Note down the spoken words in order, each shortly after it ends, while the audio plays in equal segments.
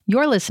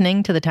You're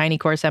listening to the Tiny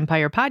Course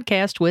Empire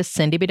podcast with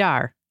Cindy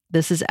Bidar.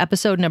 This is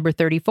episode number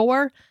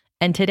 34,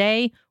 and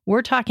today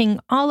we're talking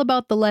all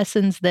about the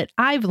lessons that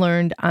I've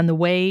learned on the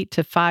way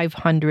to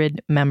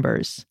 500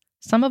 members.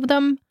 Some of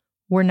them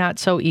were not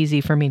so easy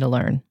for me to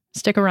learn.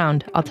 Stick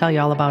around, I'll tell you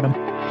all about them.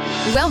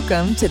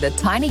 Welcome to the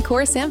Tiny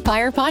Course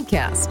Empire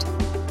podcast,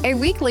 a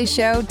weekly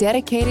show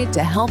dedicated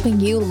to helping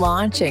you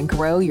launch and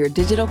grow your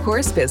digital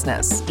course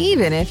business,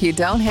 even if you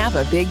don't have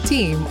a big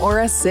team or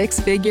a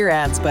six-figure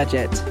ads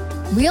budget.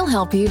 We'll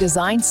help you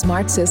design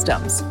smart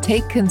systems,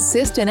 take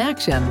consistent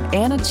action,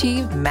 and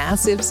achieve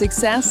massive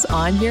success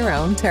on your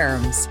own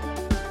terms.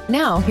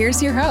 Now,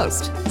 here's your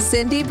host,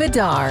 Cindy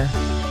Bidar.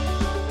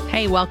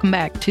 Hey, welcome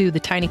back to the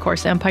Tiny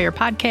Course Empire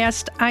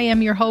podcast. I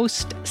am your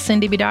host,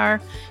 Cindy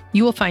Bidar.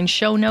 You will find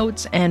show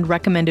notes and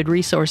recommended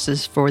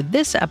resources for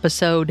this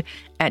episode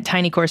at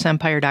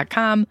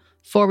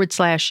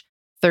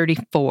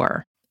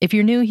tinycourseempire.com/34. If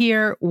you're new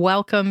here,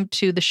 welcome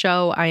to the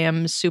show. I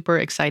am super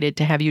excited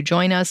to have you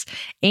join us.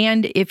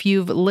 And if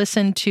you've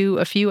listened to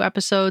a few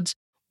episodes,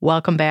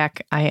 welcome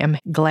back. I am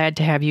glad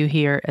to have you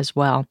here as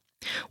well.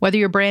 Whether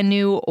you're brand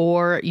new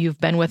or you've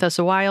been with us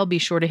a while, be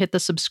sure to hit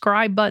the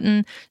subscribe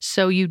button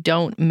so you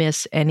don't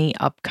miss any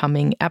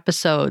upcoming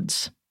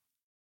episodes.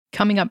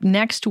 Coming up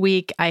next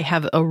week, I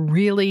have a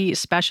really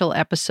special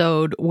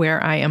episode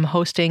where I am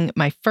hosting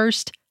my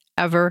first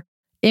ever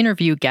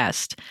interview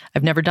guest.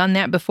 I've never done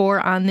that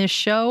before on this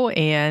show,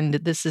 and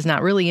this is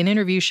not really an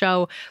interview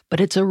show, but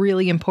it's a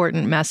really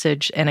important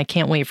message, and I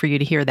can't wait for you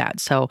to hear that.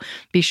 So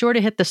be sure to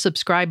hit the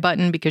subscribe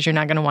button because you're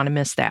not going to want to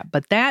miss that.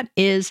 But that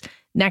is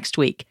next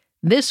week.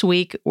 This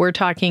week, we're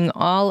talking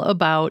all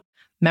about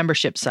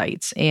membership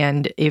sites.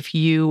 And if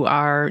you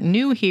are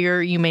new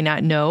here, you may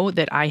not know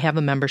that I have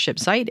a membership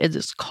site.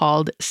 It's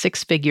called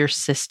Six Figure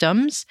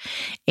Systems.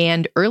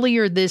 And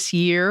earlier this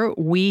year,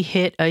 we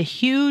hit a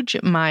huge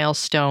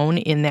milestone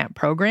in that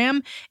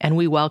program, and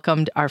we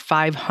welcomed our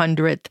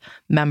 500th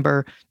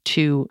member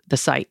to the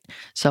site.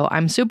 So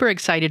I'm super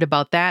excited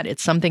about that.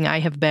 It's something I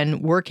have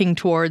been working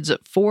towards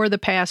for the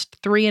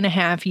past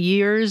 3.5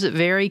 years,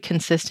 very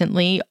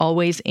consistently,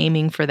 always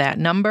aiming for that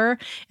number.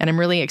 And I'm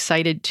really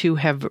excited to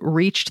have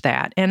reached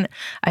that. And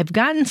I've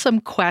gotten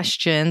some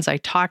questions. I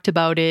talked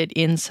about it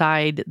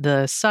inside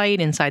the site,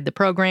 inside the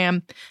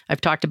program. I've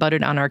talked about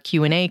it on our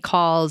Q&A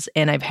calls,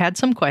 and I've had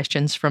some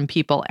questions from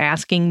people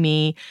asking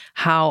me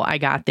how I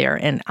got there.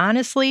 And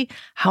honestly,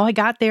 how I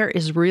got there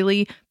is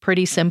really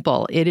pretty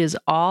simple. It is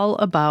all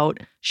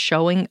about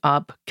showing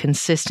up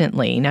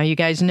consistently. Now, you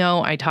guys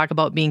know I talk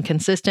about being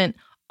consistent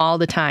all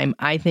the time.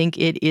 I think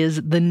it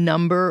is the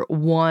number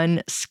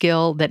one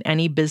skill that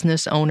any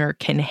business owner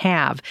can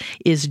have,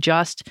 is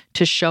just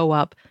to show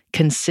up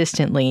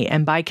consistently.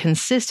 And by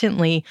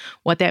consistently,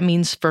 what that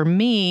means for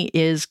me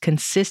is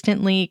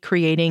consistently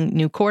creating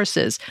new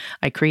courses.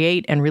 I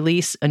create and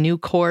release a new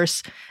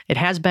course. It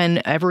has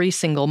been every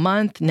single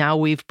month. Now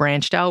we've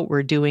branched out.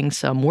 We're doing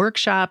some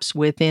workshops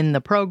within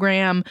the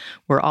program.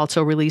 We're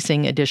also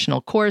releasing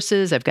additional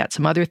courses. I've got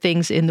some other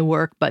things in the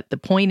work, but the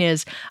point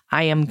is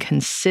I am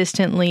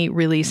consistently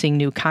releasing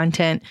new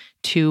content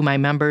to my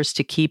members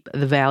to keep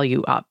the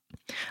value up.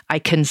 I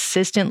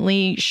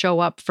consistently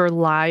show up for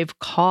live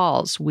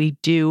calls. We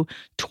do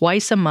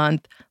twice a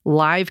month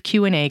live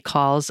Q&A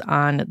calls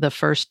on the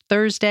first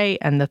Thursday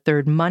and the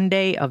third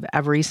Monday of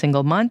every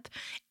single month.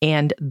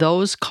 And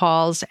those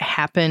calls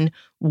happen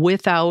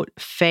without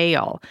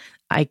fail.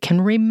 I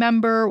can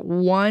remember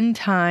one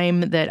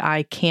time that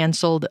I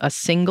canceled a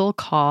single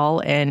call,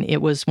 and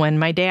it was when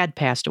my dad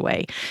passed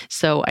away.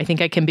 So I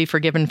think I can be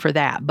forgiven for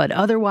that. But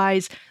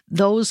otherwise,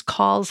 those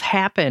calls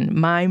happen.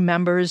 My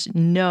members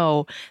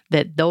know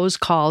that those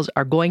calls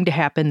are going to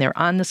happen. They're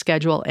on the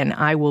schedule, and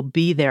I will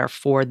be there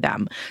for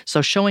them.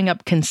 So showing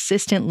up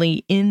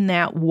consistently in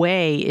that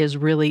way is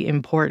really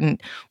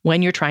important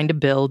when you're trying to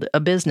build a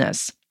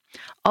business.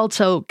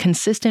 Also,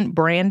 consistent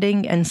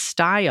branding and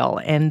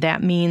style. And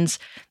that means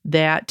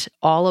that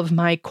all of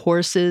my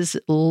courses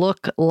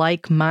look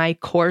like my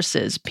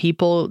courses.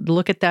 People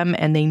look at them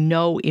and they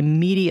know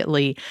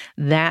immediately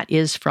that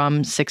is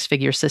from Six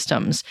Figure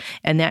Systems.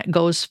 And that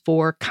goes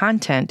for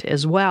content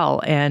as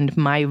well, and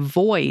my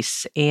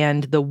voice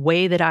and the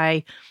way that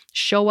I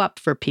show up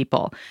for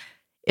people.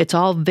 It's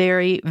all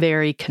very,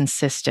 very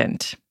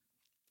consistent.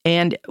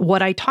 And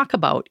what I talk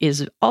about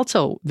is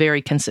also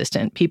very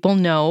consistent. People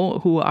know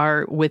who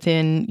are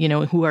within,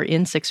 who are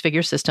in Six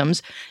Figure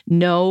Systems,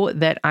 know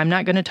that I'm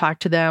not going to talk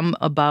to them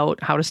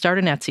about how to start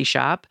an Etsy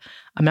shop.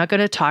 I'm not going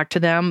to talk to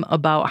them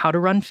about how to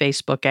run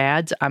Facebook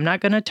ads. I'm not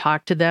going to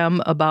talk to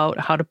them about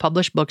how to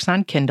publish books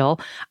on Kindle.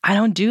 I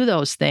don't do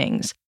those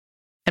things.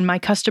 And my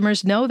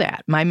customers know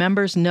that. My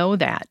members know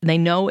that. They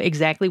know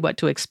exactly what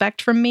to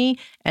expect from me,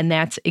 and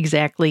that's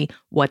exactly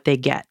what they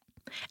get.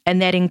 And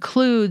that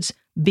includes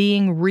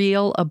being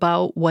real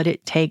about what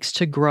it takes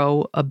to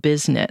grow a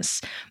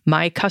business.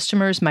 My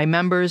customers, my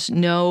members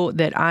know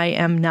that I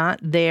am not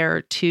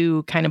there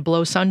to kind of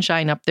blow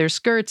sunshine up their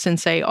skirts and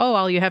say, oh,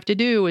 all you have to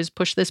do is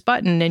push this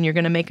button and you're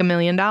going to make $1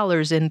 million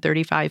in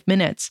 35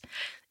 minutes.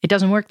 It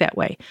doesn't work that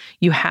way.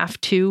 You have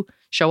to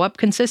show up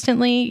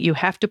consistently. You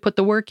have to put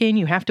the work in.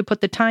 You have to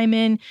put the time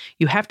in.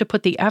 You have to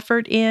put the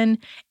effort in.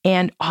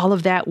 And all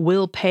of that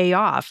will pay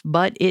off.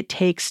 But it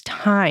takes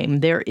time.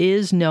 There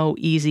is no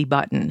easy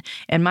button.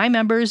 And my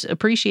members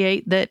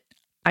appreciate that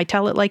I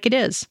tell it like it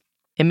is.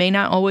 It may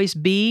not always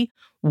be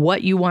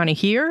what you want to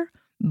hear,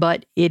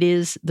 but it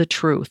is the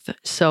truth.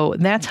 So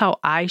that's how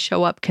I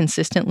show up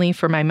consistently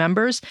for my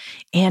members.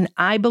 And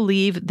I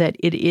believe that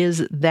it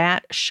is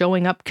that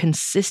showing up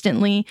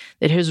consistently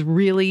that has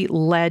really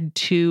led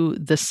to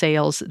the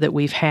sales that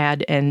we've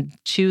had and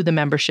to the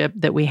membership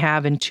that we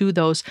have and to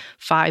those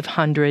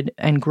 500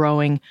 and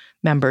growing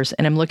members.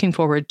 And I'm looking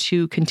forward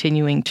to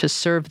continuing to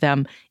serve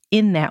them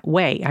in that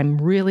way. I'm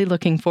really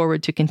looking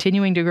forward to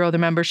continuing to grow the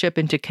membership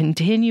and to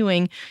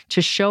continuing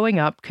to showing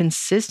up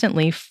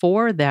consistently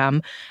for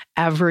them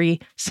every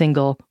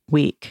single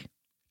week.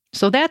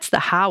 So that's the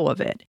how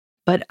of it.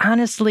 But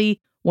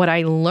honestly, what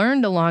I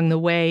learned along the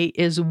way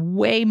is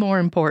way more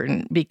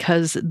important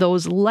because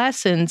those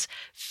lessons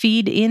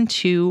feed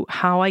into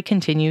how I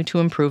continue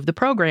to improve the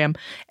program.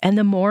 And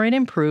the more it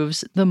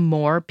improves, the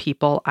more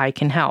people I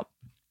can help.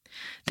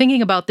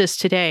 Thinking about this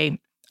today,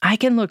 I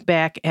can look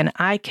back and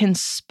I can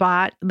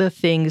spot the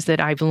things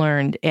that I've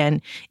learned. And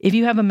if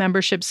you have a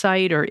membership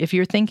site or if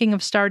you're thinking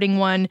of starting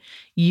one,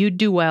 you'd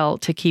do well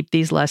to keep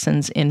these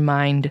lessons in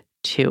mind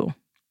too.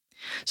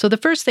 So the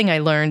first thing I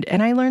learned,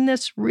 and I learned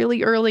this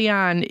really early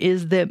on,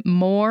 is that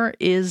more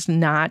is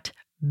not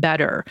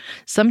better.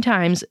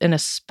 Sometimes, and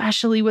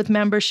especially with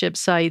membership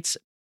sites,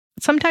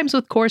 sometimes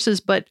with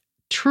courses, but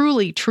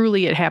truly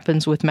it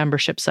happens with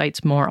membership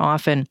sites more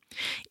often,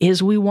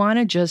 is we want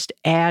to just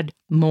add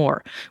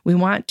more. We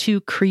want to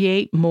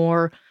create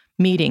more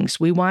meetings.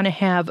 We want to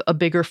have a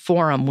bigger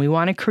forum. We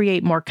want to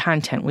create more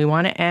content. We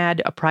want to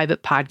add a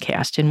private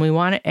podcast, and we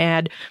want to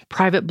add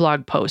private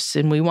blog posts,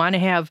 and we want to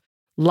have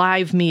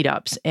live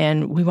meetups,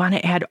 and we want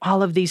to add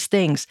all of these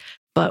things.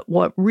 But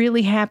what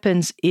really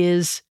happens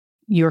is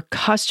your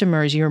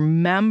customers, your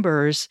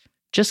members,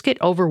 just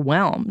get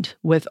overwhelmed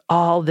with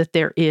all that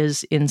there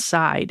is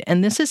inside.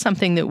 And this is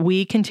something that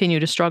we continue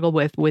to struggle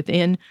with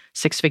within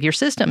Six Figure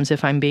Systems,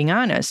 if I'm being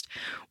honest.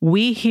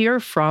 We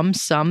hear from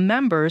some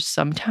members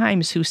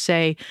sometimes who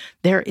say,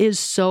 there is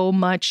so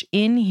much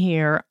in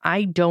here,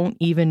 I don't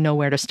even know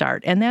where to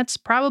start. And that's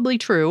probably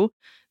true.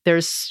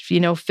 There's,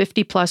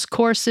 50 plus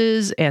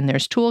courses, and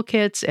there's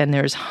toolkits, and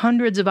there's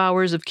hundreds of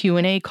hours of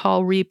Q&A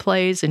call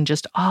replays and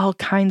just all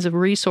kinds of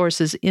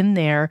resources in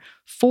there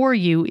for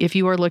you if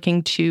you are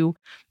looking to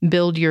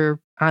build your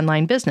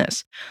online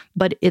business.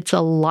 But it's a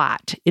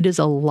lot. It is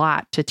a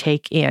lot to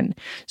take in.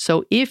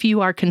 So if you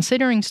are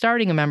considering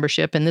starting a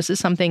membership, and this is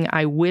something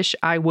I wish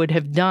I would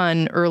have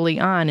done early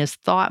on, is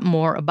thought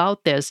more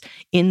about this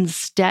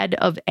instead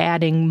of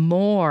adding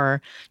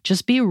more,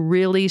 just be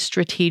really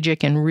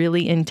strategic and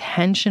really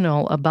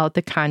intentional about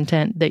the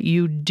content that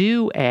you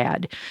do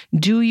add.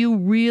 Do you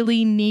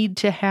really need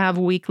to have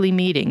weekly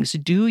meetings?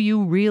 Do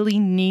you really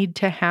need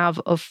to have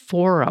a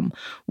forum?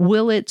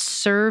 Will it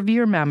serve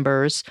your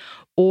members?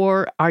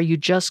 Or are you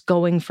just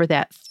going for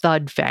that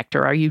thud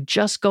factor? Are you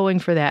just going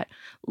for that,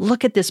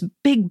 look at this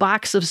big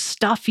box of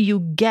stuff you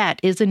get,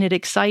 isn't it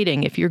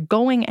exciting? If you're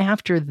going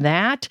after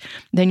that,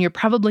 then you're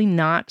probably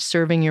not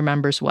serving your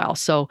members well.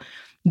 So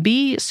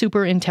be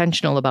super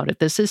intentional about it.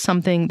 This is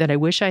something that I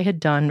wish I had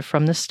done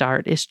from the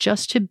start, is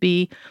just to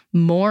be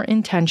more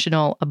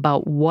intentional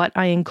about what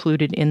I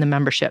included in the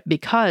membership.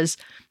 Because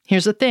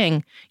here's the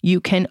thing, you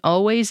can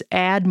always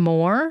add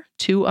more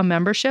to a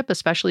membership,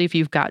 especially if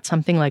you've got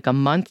something like a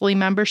monthly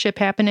membership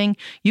happening.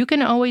 You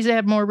can always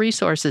add more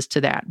resources to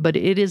that, but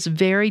it is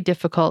very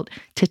difficult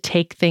to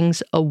take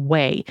things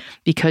away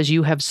because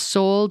you have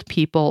sold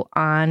people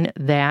on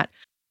that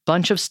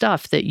bunch of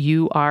stuff that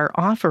you are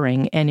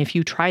offering. And if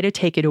you try to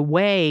take it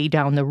away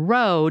down the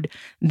road,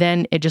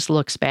 then it just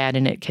looks bad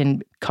and it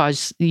can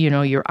cause,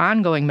 your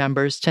ongoing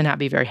members to not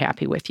be very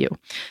happy with you.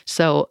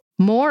 So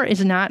more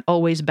is not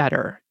always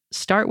better.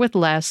 Start with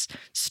less.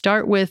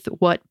 Start with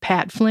what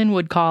Pat Flynn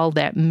would call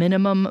that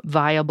minimum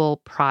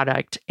viable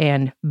product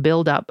and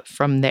build up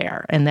from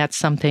there. And that's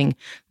something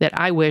that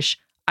I wish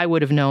I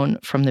would have known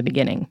from the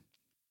beginning.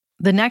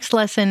 The next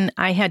lesson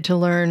I had to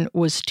learn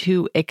was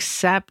to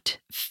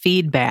accept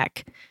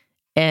feedback.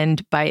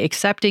 And by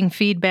accepting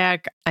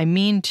feedback, I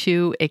mean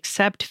to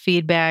accept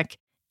feedback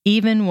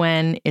even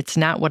when it's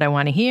not what I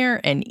want to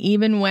hear and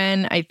even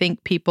when I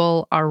think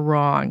people are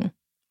wrong.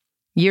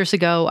 Years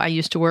ago, I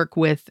used to work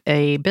with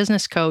a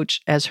business coach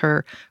as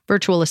her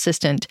virtual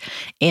assistant.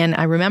 And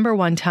I remember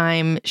one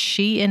time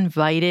she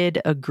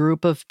invited a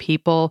group of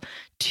people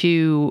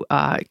to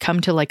come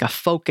to like a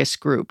focus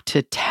group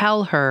to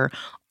tell her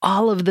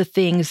all of the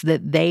things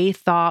that they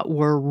thought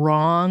were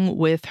wrong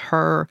with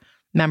her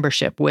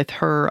membership, with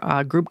her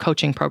group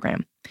coaching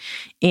program.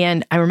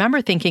 And I remember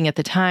thinking at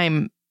the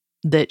time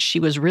that she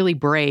was really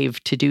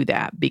brave to do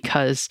that,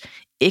 because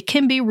it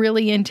can be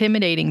really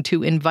intimidating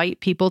to invite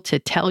people to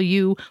tell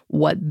you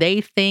what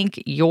they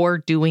think you're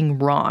doing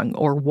wrong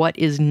or what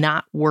is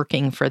not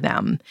working for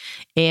them.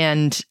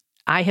 And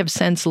I have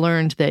since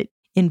learned that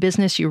in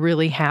business, you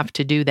really have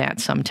to do that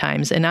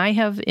sometimes. And I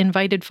have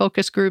invited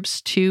focus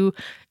groups to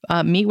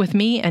meet with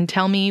me and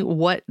tell me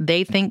what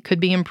they think could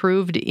be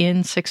improved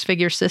in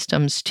six-figure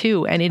systems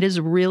too. And it is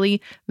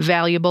really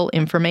valuable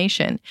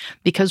information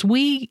because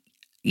we're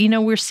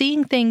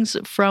seeing things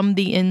from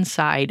the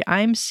inside.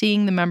 I'm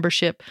seeing the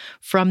membership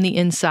from the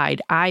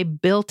inside. I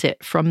built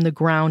it from the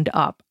ground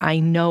up. I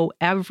know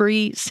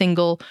every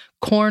single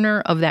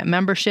corner of that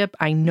membership.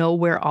 I know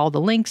where all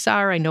the links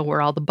are. I know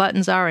where all the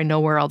buttons are. I know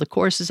where all the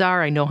courses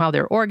are. I know how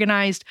they're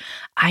organized.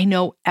 I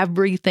know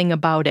everything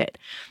about it.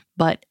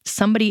 But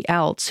somebody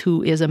else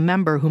who is a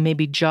member who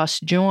maybe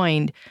just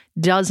joined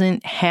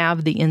doesn't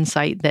have the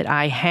insight that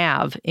I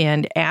have.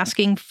 And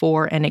asking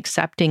for and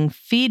accepting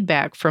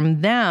feedback from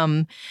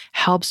them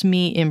helps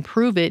me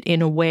improve it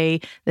in a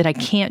way that I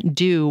can't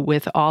do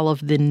with all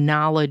of the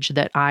knowledge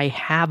that I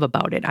have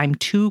about it. I'm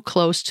too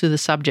close to the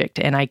subject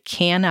and I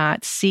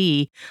cannot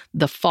see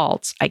the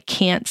faults. I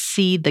can't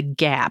see the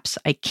gaps.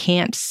 I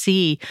can't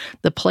see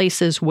the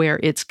places where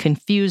it's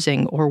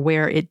confusing or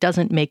where it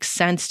doesn't make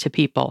sense to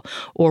people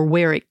or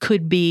where it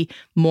could be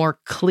more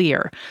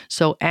clear.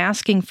 So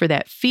asking for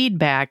that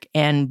feedback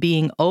and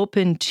being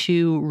open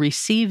to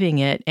receiving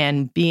it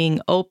and being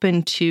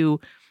open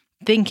to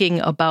thinking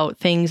about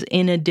things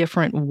in a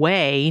different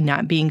way,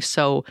 not being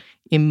so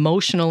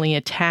emotionally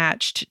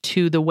attached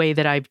to the way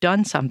that I've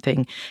done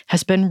something,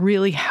 has been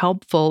really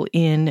helpful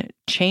in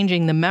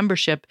changing the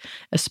membership,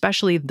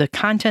 especially the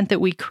content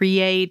that we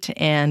create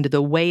and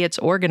the way it's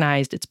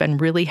organized. It's been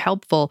really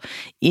helpful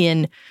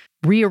in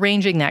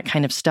rearranging that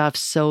kind of stuff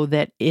so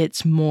that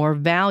it's more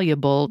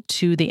valuable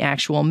to the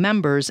actual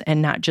members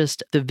and not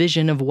just the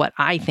vision of what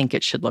I think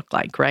it should look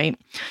like, right?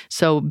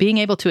 So being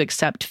able to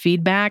accept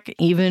feedback,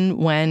 even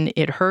when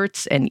it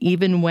hurts and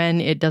even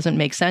when it doesn't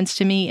make sense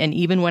to me, and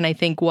even when I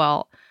think,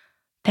 well,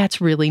 that's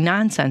really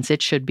nonsense,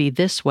 it should be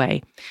this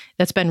way.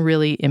 That's been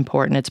really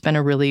important. It's been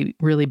a really,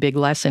 really big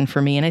lesson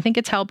for me. And I think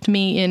it's helped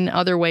me in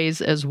other ways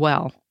as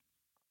well.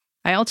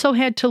 I also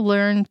had to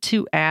learn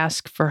to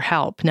ask for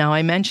help. Now,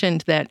 I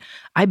mentioned that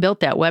I built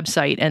that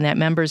website and that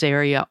members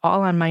area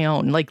all on my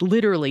own, like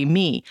literally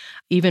me,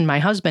 even my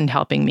husband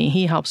helping me.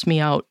 He helps me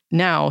out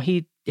now.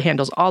 He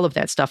handles all of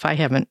that stuff. I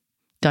haven't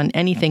done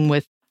anything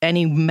with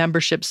any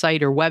membership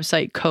site or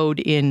website code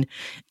in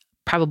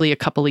probably a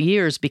couple of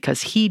years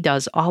because he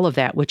does all of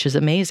that, which is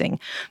amazing.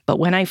 But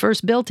when I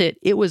first built it,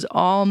 it was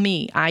all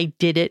me. I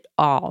did it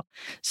all.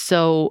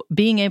 So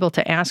being able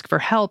to ask for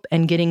help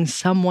and getting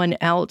someone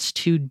else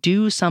to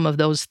do some of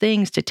those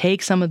things, to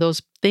take some of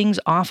those things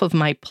off of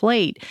my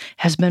plate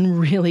has been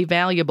really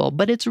valuable,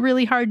 but it's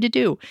really hard to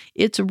do.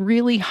 It's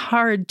really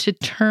hard to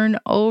turn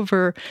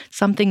over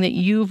something that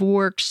you've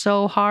worked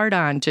so hard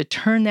on, to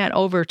turn that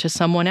over to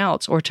someone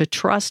else or to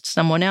trust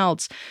someone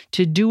else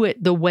to do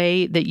it the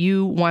way that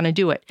you want to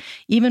do it.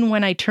 Even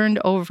when I turned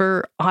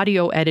over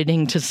audio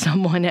editing to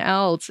someone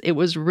else, it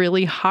was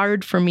really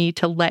hard for me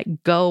to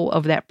let go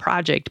of that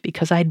project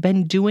because I'd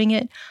been doing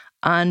it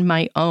on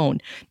my own.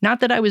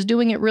 Not that I was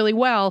doing it really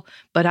well,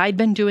 but I'd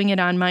been doing it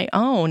on my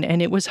own. And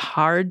it was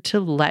hard to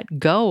let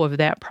go of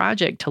that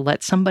project, to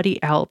let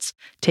somebody else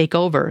take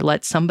over,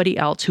 let somebody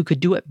else who could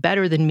do it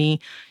better than me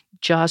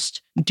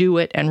just do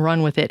it and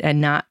run with it and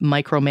not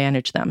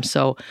micromanage them.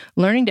 So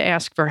learning to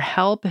ask for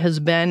help has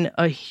been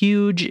a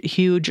huge,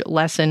 huge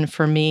lesson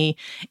for me.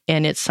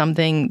 And it's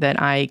something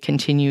that I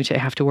continue to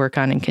have to work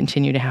on and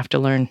continue to have to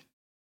learn.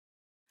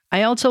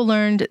 I also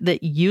learned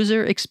that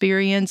user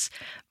experience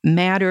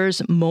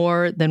matters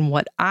more than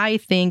what I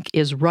think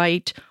is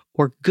right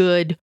or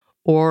good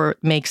or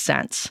makes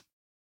sense.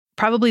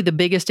 Probably the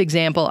biggest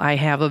example I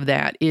have of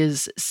that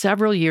is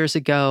several years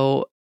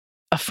ago,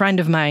 a friend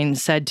of mine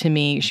said to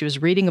me, she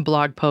was reading a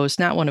blog post,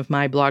 not one of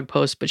my blog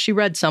posts, but she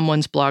read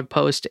someone's blog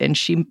post, and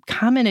she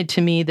commented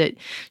to me that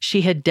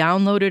she had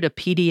downloaded a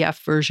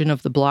PDF version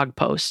of the blog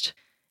post.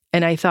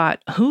 And I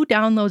thought, who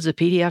downloads a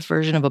PDF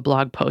version of a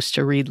blog post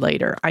to read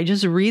later? I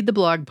just read the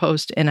blog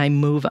post and I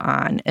move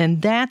on. And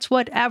that's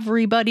what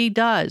everybody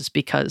does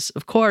because,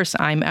 of course,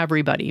 I'm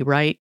everybody,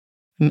 right?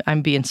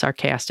 I'm being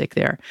sarcastic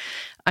there.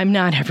 I'm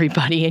not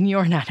everybody and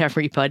you're not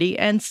everybody.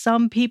 And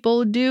some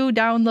people do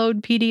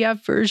download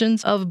PDF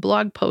versions of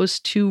blog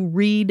posts to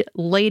read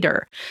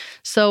later.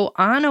 So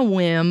on a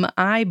whim,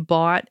 I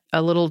bought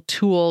a little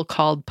tool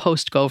called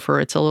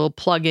PostGopher. It's a little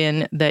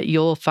plugin that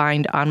you'll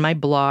find on my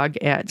blog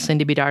at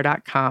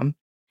cindybidar.com.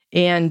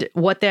 And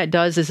what that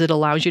does is it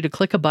allows you to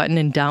click a button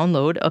and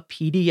download a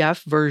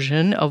PDF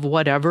version of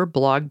whatever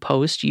blog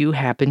post you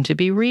happen to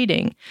be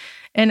reading.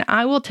 And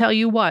I will tell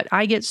you what,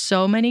 I get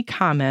so many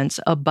comments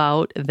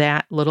about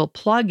that little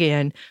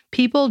plugin.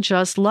 People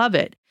just love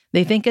it.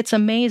 They think it's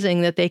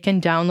amazing that they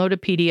can download a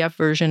PDF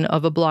version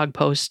of a blog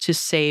post to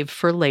save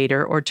for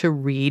later or to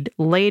read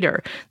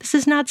later. This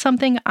is not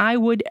something I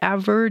would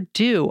ever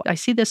do. I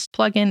see this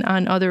plugin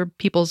on other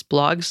people's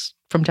blogs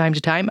from time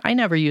to time. I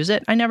never use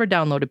it. I never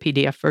download a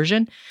PDF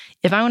version.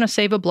 If I want to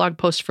save a blog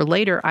post for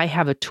later, I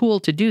have a tool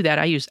to do that.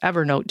 I use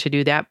Evernote to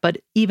do that, but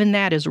even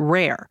that is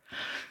rare.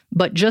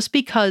 But just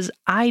because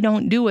I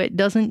don't do it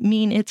doesn't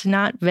mean it's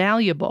not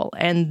valuable.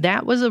 And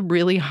that was a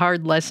really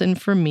hard lesson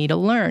for me to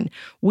learn.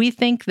 We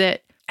think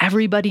that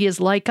everybody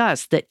is like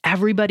us, that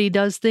everybody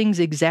does things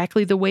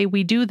exactly the way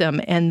we do them,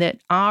 and that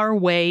our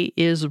way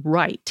is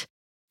right.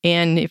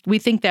 And if we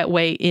think that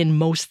way in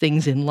most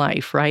things in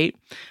life, right?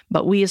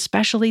 But we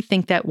especially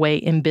think that way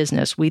in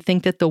business. We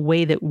think that the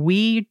way that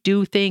we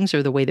do things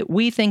or the way that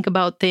we think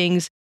about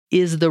things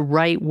is the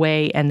right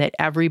way and that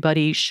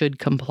everybody should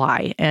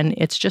comply. And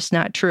it's just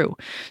not true.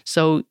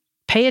 So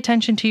pay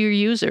attention to your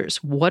users.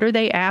 What are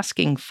they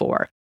asking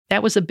for?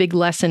 That was a big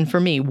lesson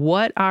for me.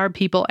 What are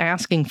people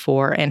asking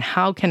for and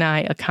how can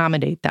I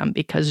accommodate them?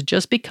 Because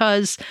just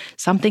because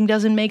something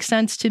doesn't make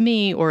sense to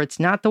me or it's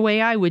not the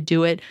way I would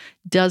do it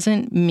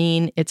doesn't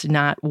mean it's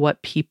not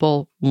what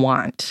people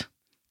want.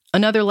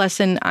 Another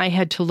lesson I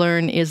had to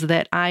learn is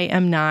that I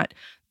am not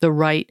the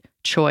right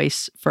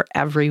choice for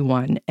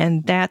everyone,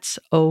 and that's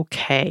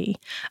okay.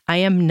 I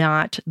am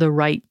not the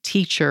right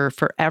teacher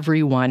for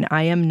everyone.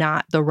 I am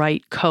not the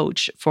right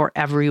coach for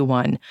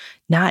everyone.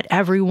 Not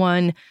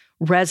everyone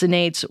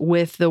resonates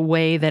with the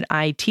way that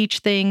I teach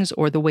things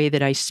or the way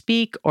that I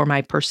speak or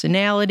my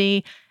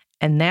personality,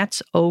 and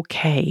that's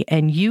okay.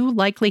 And you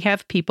likely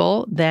have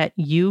people that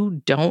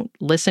you don't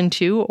listen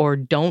to or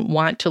don't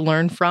want to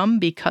learn from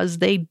because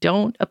they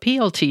don't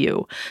appeal to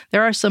you.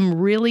 There are some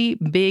really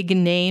big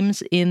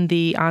names in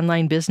the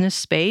online business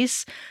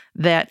space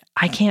that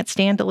I can't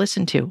stand to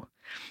listen to.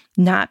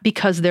 Not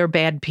because they're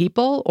bad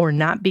people or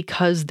not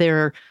because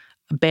they're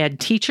bad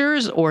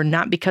teachers or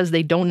not because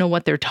they don't know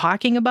what they're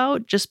talking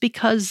about, just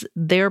because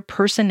their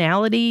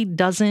personality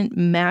doesn't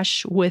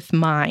mesh with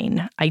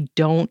mine. I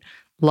don't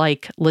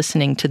like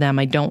listening to them.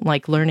 I don't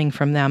like learning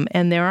from them.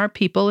 And there are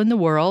people in the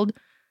world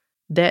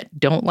that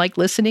don't like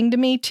listening to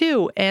me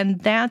too. And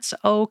that's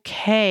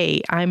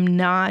okay. I'm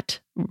not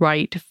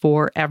right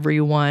for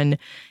everyone.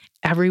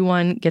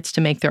 Everyone gets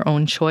to make their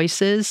own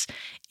choices,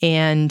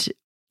 and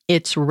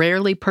it's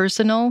rarely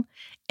personal.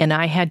 And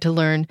I had to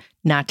learn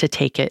not to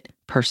take it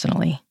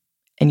personally,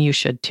 and you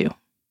should too.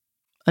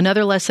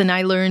 Another lesson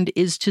I learned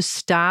is to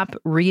stop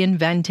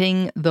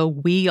reinventing the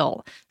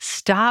wheel.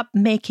 Stop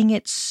making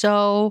it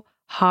so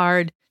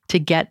hard to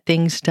get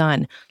things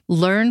done.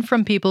 Learn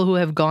from people who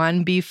have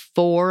gone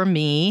before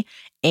me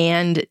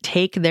and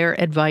take their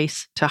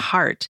advice to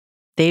heart.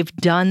 They've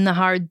done the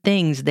hard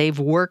things. They've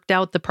worked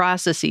out the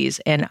processes,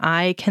 and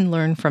I can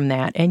learn from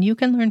that. And you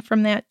can learn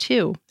from that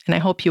too, and I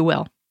hope you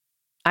will.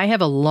 I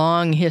have a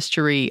long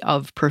history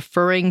of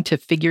preferring to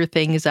figure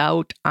things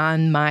out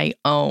on my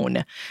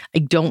own. I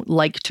don't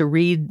like to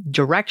read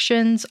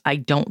directions. I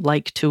don't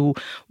like to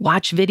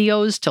watch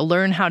videos to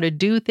learn how to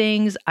do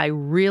things. I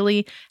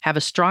really have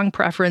a strong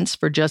preference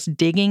for just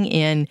digging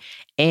in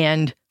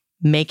and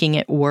making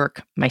it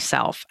work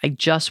myself. I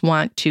just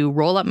want to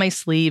roll up my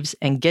sleeves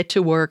and get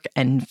to work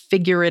and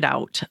figure it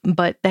out.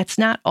 But that's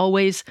not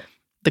always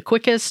the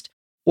quickest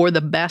or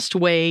the best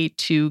way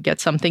to get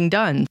something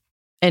done.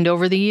 And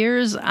over the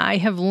years, I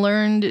have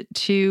learned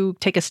to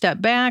take a step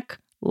back,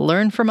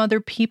 learn from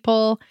other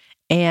people,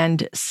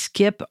 and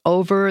skip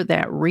over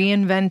that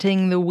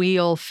reinventing the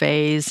wheel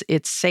phase.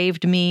 It's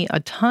saved me a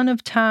ton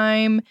of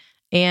time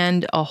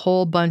and a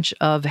whole bunch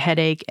of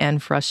headache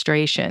and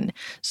frustration.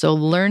 So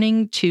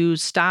learning to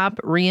stop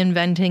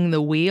reinventing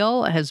the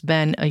wheel has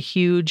been a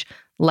huge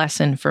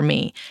lesson for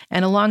me.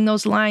 And along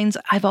those lines,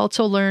 I've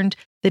also learned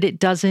that it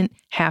doesn't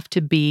have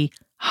to be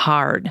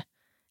hard.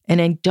 And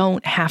I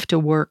don't have to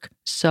work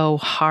so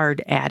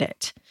hard at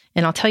it.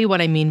 And I'll tell you what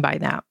I mean by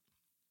that.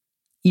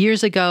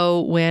 Years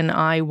ago, when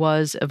I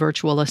was a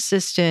virtual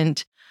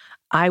assistant,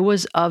 I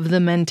was of the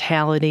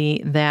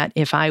mentality that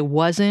if I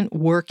wasn't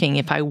working,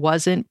 if I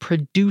wasn't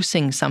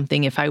producing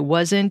something, if I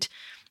wasn't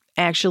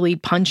actually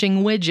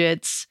punching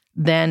widgets,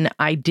 then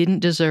I didn't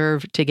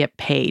deserve to get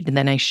paid.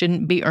 Then I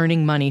shouldn't be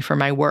earning money for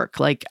my work.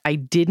 Like, I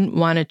didn't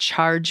want to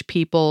charge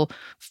people,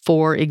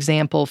 for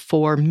example,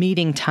 for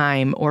meeting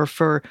time or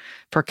for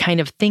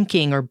kind of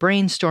thinking or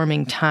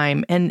brainstorming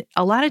time. And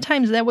a lot of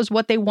times that was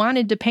what they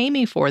wanted to pay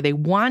me for. They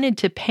wanted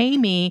to pay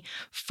me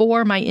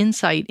for my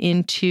insight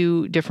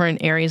into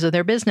different areas of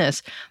their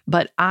business.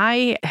 But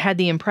I had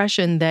the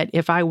impression that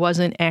if I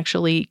wasn't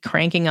actually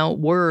cranking out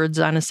words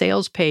on a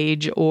sales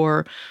page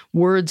or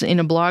words in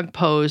a blog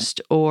post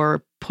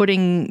or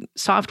putting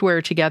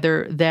software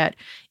together, that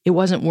it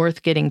wasn't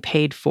worth getting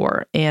paid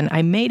for. And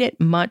I made it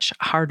much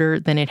harder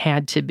than it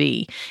had to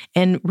be.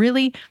 And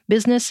really,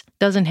 business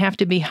doesn't have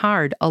to be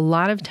hard. A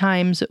lot of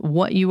times,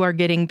 what you are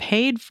getting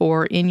paid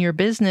for in your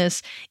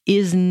business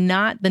is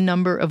not the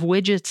number of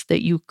widgets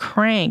that you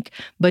crank,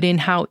 but in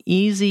how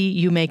easy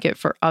you make it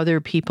for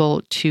other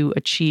people to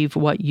achieve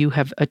what you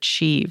have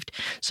achieved.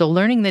 So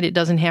learning that it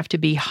doesn't have to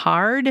be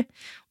hard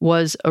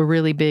was a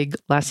really big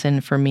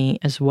lesson for me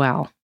as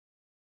well.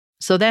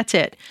 So that's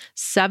it.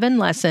 7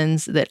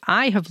 lessons that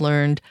I have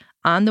learned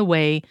on the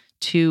way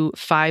to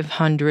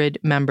 500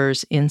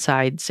 members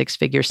inside Six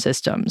Figure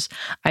Systems.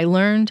 I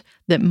learned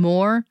that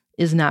more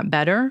is not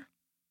better.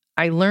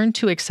 I learned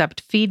to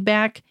accept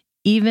feedback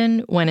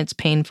even when it's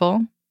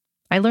painful.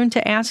 I learned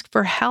to ask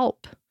for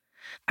help.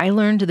 I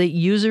learned that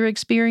user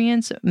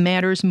experience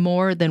matters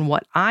more than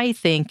what I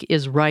think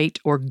is right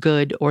or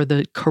good or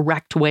the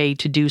correct way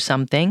to do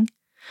something.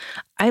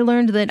 I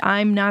learned that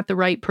I'm not the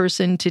right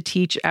person to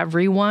teach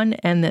everyone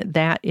and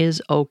that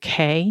is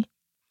okay.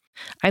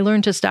 I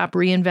learned to stop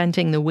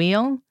reinventing the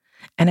wheel,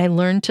 and I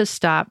learned to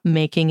stop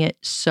making it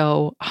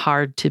so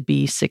hard to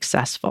be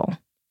successful.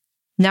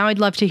 Now I'd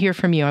love to hear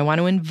from you. I want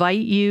to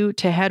invite you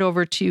to head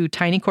over to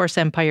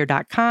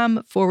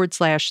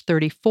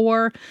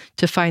tinycourseempire.com/34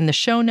 to find the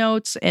show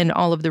notes and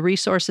all of the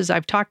resources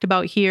I've talked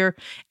about here.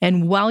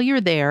 And while you're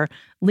there,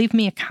 leave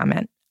me a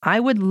comment. I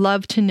would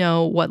love to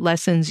know what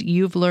lessons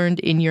you've learned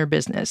in your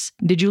business.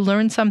 Did you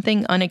learn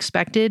something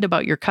unexpected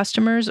about your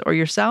customers or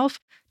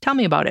yourself? Tell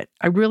me about it.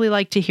 I really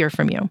like to hear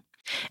from you.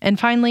 And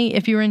finally,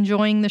 if you're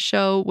enjoying the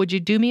show, would you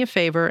do me a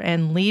favor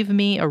and leave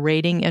me a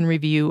rating and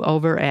review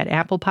over at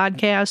Apple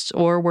Podcasts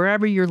or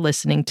wherever you're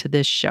listening to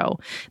this show?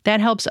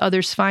 That helps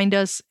others find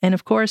us. And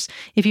of course,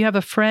 if you have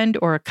a friend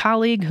or a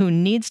colleague who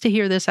needs to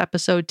hear this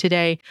episode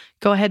today,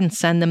 go ahead and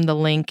send them the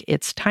link.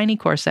 It's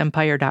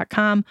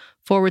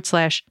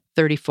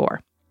tinycourseempire.com/34.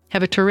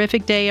 Have a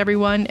terrific day,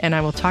 everyone, and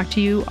I will talk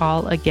to you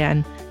all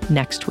again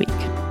next week.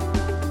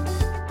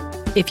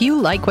 If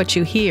you like what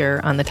you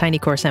hear on the Tiny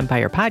Course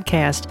Empire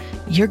podcast,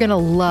 you're going to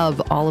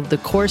love all of the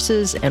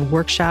courses and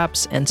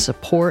workshops and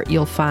support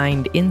you'll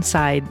find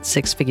inside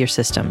Six Figure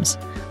Systems.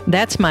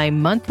 That's my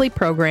monthly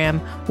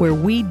program where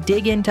we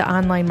dig into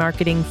online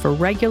marketing for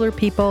regular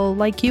people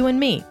like you and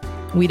me.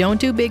 We don't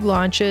do big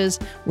launches,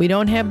 we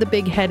don't have the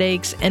big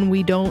headaches, and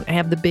we don't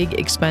have the big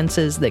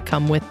expenses that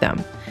come with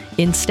them.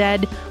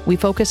 Instead, we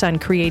focus on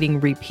creating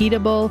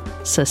repeatable,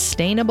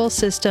 sustainable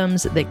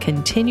systems that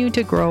continue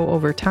to grow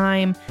over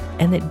time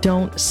and that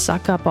don't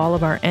suck up all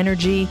of our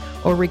energy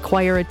or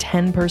require a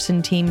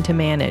 10-person team to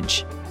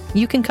manage.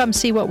 You can come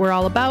see what we're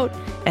all about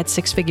at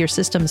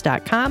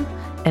sixfiguresystems.com,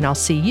 and I'll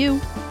see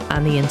you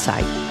on the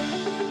inside.